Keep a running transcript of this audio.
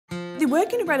The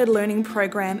Work Integrated Learning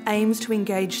program aims to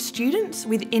engage students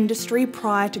with industry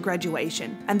prior to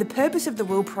graduation, and the purpose of the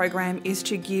WIL program is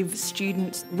to give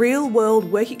students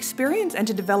real-world work experience and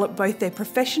to develop both their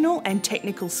professional and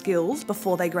technical skills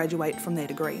before they graduate from their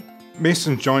degree.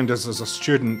 Mason joined us as a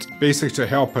student basically to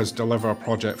help us deliver a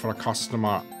project for a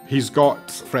customer. He's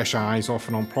got fresh eyes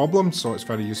often on problems, so it's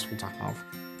very useful to have.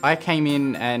 I came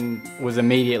in and was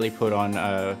immediately put on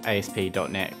a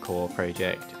ASP.NET Core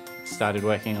project. Started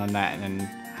working on that and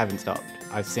haven't stopped.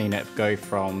 I've seen it go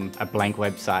from a blank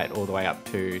website all the way up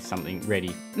to something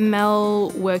ready.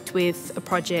 Mel worked with a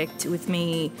project with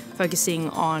me focusing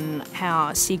on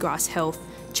how seagrass health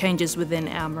changes within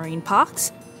our marine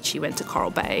parks. She went to Coral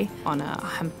Bay on a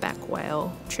humpback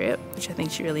whale trip, which I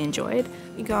think she really enjoyed.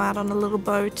 We go out on a little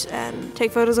boat and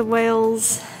take photos of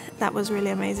whales. That was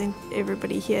really amazing.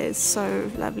 Everybody here is so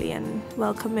lovely and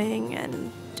welcoming,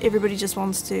 and everybody just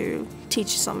wants to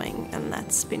teach something, and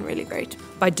that's been really great.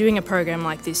 By doing a program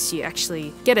like this, you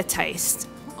actually get a taste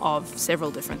of several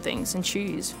different things and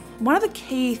choose. One of the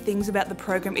key things about the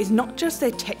program is not just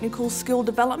their technical skill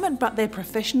development, but their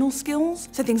professional skills.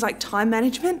 So things like time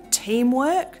management,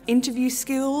 teamwork, interview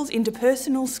skills,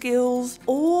 interpersonal skills,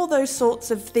 all those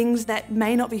sorts of things that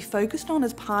may not be focused on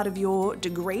as part of your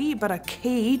degree, but are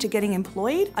key to getting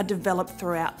employed, are developed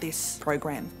throughout this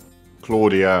program.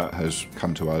 Claudia has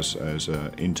come to us as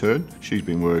an intern. She's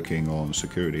been working on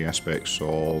security aspects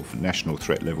of national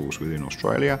threat levels within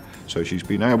Australia. So she's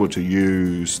been able to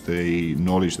use the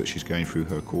knowledge that she's gained through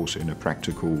her course in a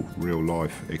practical,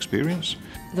 real-life experience.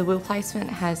 The WIL placement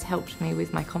has helped me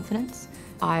with my confidence.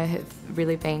 I have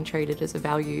really been treated as a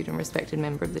valued and respected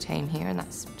member of the team here, and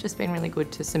that's just been really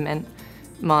good to cement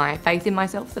my faith in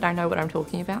myself that I know what I'm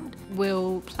talking about.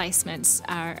 WIL placements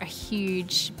are a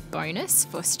huge bonus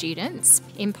for students.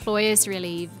 Employers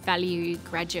really value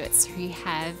graduates who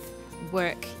have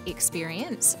work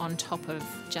experience on top of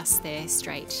just their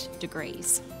straight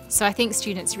degrees. So I think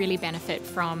students really benefit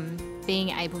from being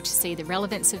able to see the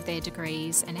relevance of their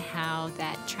degrees and how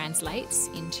that translates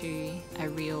into a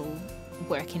real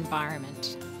work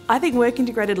environment. I think Work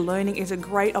Integrated Learning is a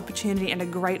great opportunity and a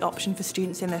great option for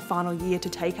students in their final year to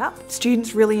take up.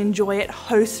 Students really enjoy it,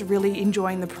 hosts are really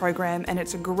enjoying the program, and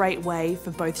it's a great way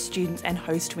for both students and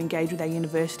hosts to engage with our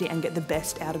university and get the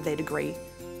best out of their degree.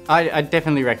 I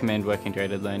definitely recommend Work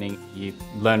Integrated Learning. You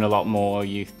learn a lot more,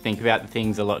 you think about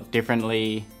things a lot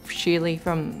differently. Sheerly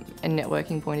from a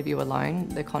networking point of view alone,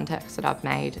 the contacts that I've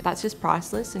made, that's just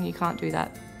priceless, and you can't do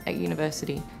that at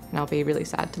university, and I'll be really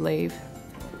sad to leave.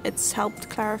 It's helped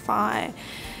clarify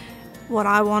what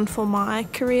I want for my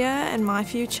career and my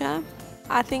future.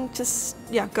 I think just,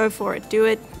 go for it, do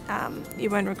it.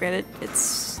 You won't regret it.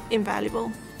 It's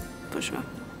invaluable, for sure.